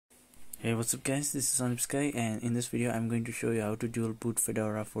Hey, what's up guys, this is Sky, and in this video I'm going to show you how to dual boot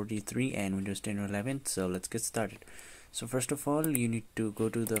Fedora 43 and Windows 10 or 11. So let's get started. So first of all, you need to go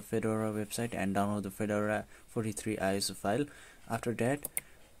to the Fedora website and download the Fedora 43 ISO file. After that,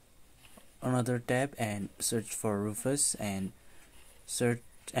 another tab and search for Rufus and search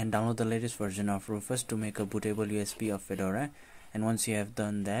and download the latest version of Rufus to make a bootable USB of Fedora. And once you have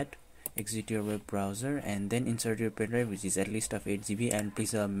done that, exit your web browser and then insert your pen drive, which is at least of 8 GB, and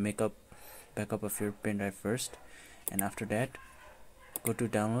please make up backup of your pen drive first. And after that, go to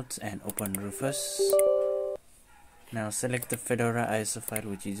downloads and open Rufus. Now select the Fedora ISO file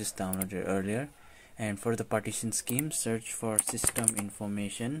which you just downloaded earlier, and for the partition scheme, search for system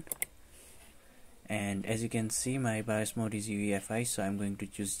information. And as you can see, my BIOS mode is UEFI, so I'm going to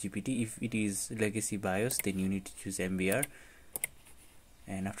choose GPT. If it is legacy BIOS, then you need to choose MBR.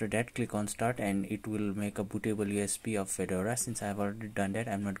 And after that, click on start and it will make a bootable USB of Fedora. Since I have already done that,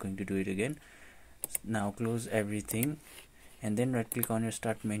 I'm not going to do it again. Now close everything and then right click on your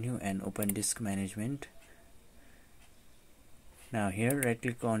start menu and open disk management. Now here, right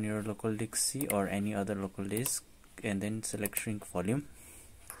click on your local disk C or any other local disk and then select shrink volume.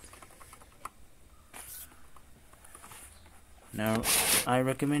 Now I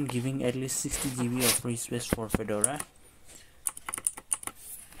recommend giving at least 60 GB of free space for Fedora.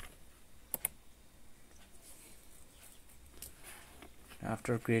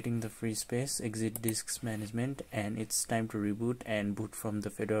 After creating the free space, exit disks management and it's time to reboot and boot from the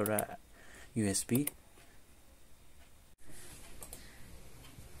Fedora USB.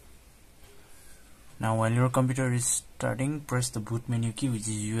 Now while your computer is starting, press the boot menu key, which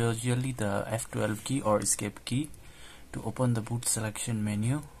is usually the F12 key or escape key, to open the boot selection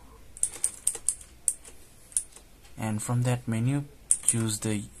menu. And from that menu, choose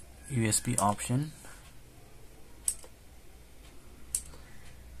the USB option.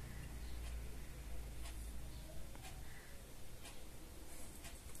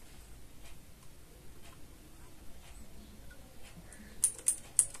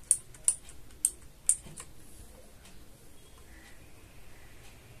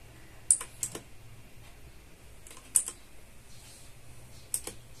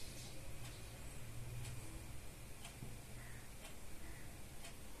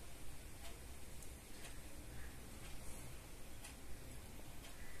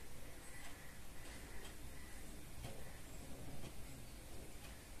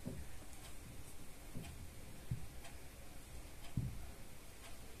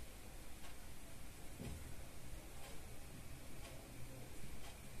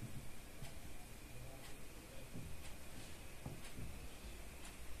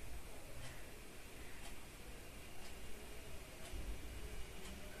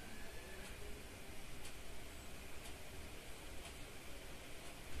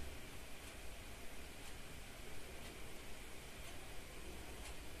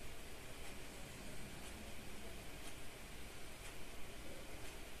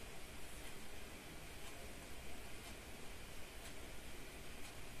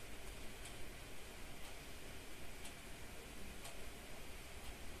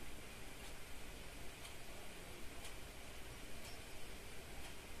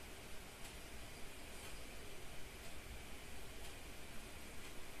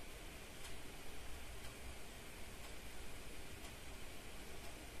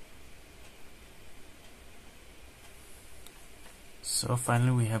 So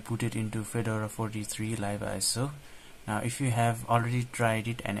finally we have booted into Fedora 43 live ISO. Now if you have already tried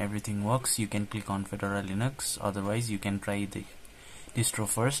it and everything works, you can click on Fedora Linux. Otherwise you can try the distro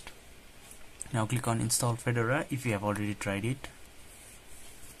first. Now click on install Fedora if you have already tried it.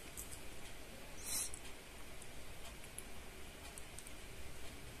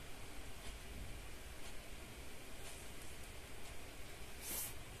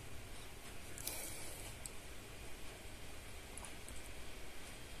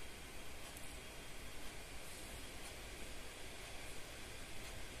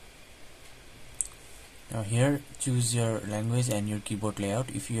 Now here, choose your language and your keyboard layout.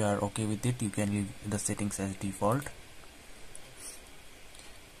 If you are okay with it, you can leave the settings as default.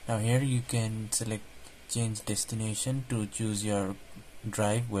 Now here you can select change destination to choose your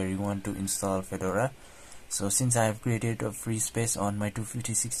drive where you want to install Fedora. So since I have created a free space on my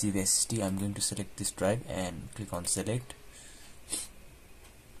 256 GB SSD, I'm going to select this drive and click on select.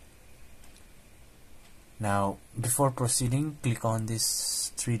 Now before proceeding, click on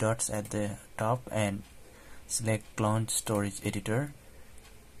these three dots at the top and select launch storage editor.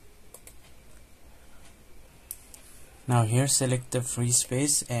 Now here select the free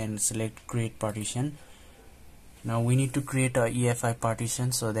space and select create partition. Now we need to create a EFI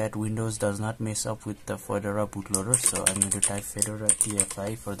partition so that Windows does not mess up with the Fedora bootloader. So I'm going to type fedora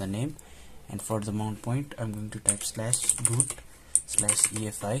EFI for the name, and for the mount point I'm going to type /boot/EFI,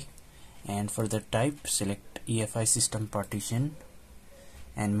 and for the type select EFI system partition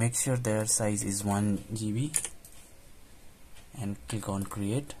and make sure their size is 1 GB and click on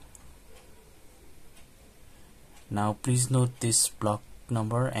create. Now please note this block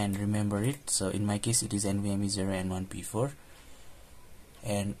number and remember it. So in my case it is NVMe 0 and 1P4,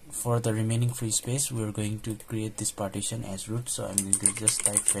 and for the remaining free space we're going to create this partition as root. So I'm going to just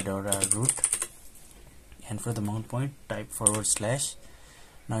type fedora root, and for the mount point type /.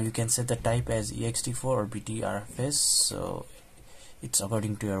 Now you can set the type as ext4 or btrfs, so it's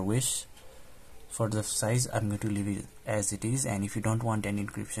according to your wish. For the size I'm going to leave it as it is, and if you don't want any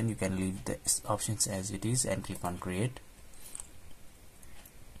encryption you can leave the options as it is and click on create.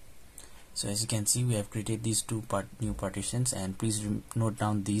 So as you can see we have created these new partitions, and please note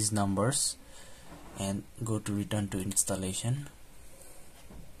down these numbers and go to return to installation.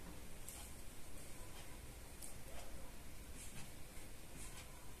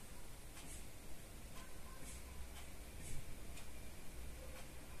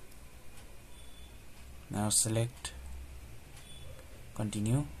 Now select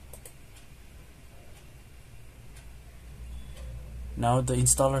continue. Now the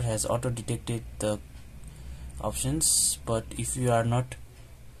installer has auto detected the options, but if you are not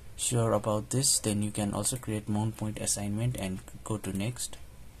sure about this, then you can also create mount point assignment and go to next.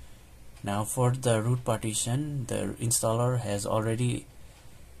 Now for the root partition, the installer has already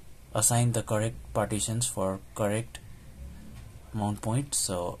assigned the correct partitions for correct mount point.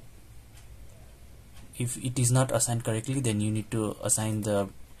 So if it is not assigned correctly, then you need to assign the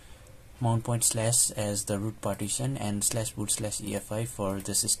mount point / as the root partition and /boot/EFI for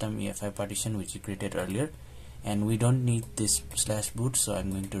the system EFI partition which you created earlier. And we don't need this /boot, so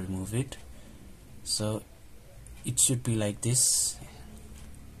I'm going to remove it. So it should be like this,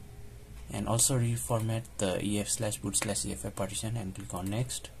 and also reformat the /boot/EFI partition and click on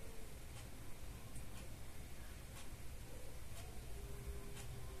next.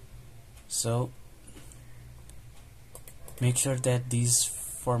 So make sure that these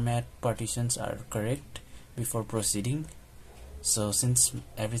format partitions are correct before proceeding. So since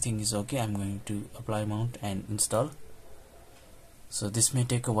everything is okay, I'm going to apply mount and install. So this may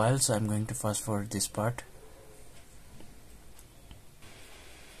take a while, so I'm going to fast forward this part.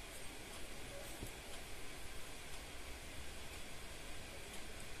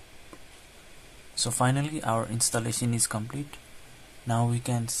 So finally our installation is complete. Now we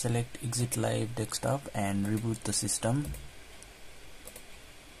can select exit live desktop and reboot the system.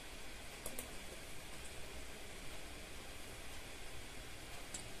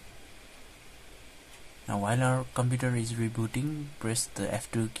 Now while our computer is rebooting, press the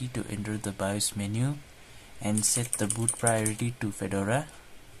F2 key to enter the BIOS menu and set the boot priority to Fedora.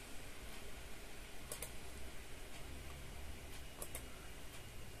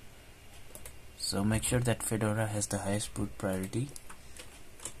 So make sure that Fedora has the highest boot priority.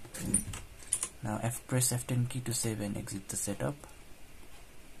 Now press F10 key to save and exit the setup.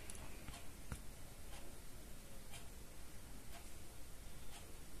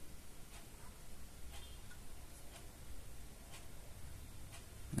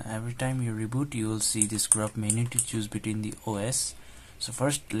 Now every time you reboot, you will see this grub menu to choose between the OS. So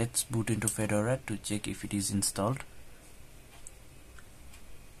first let's boot into Fedora to check if it is installed.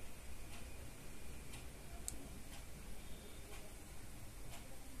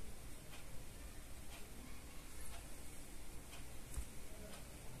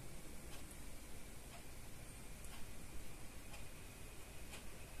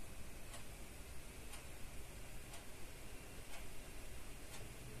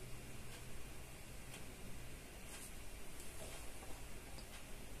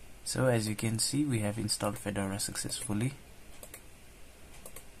 So as you can see, we have installed Fedora successfully.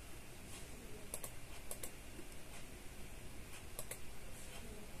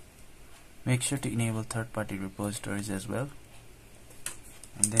 Make sure to enable third-party repositories as well,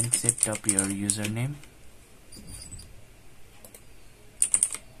 and then set up your username.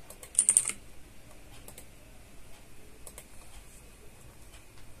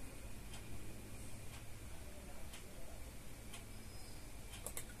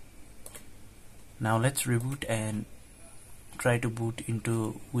 Now let's reboot and try to boot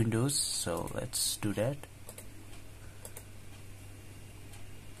into Windows. So let's do that.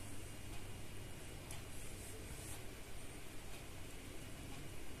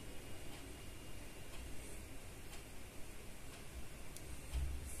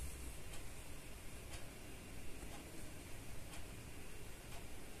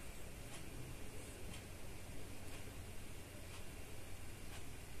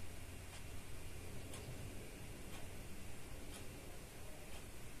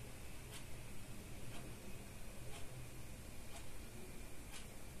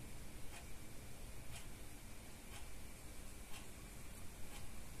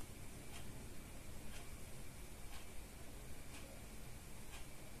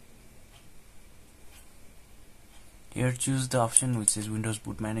 Here choose the option which says Windows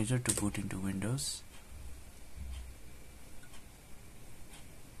Boot Manager to boot into Windows.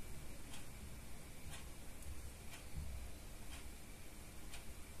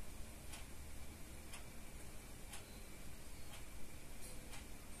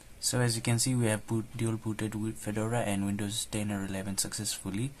 So as you can see, we have dual booted with Fedora and Windows 10 or 11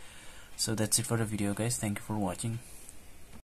 successfully. So that's it for the video, guys. Thank you for watching.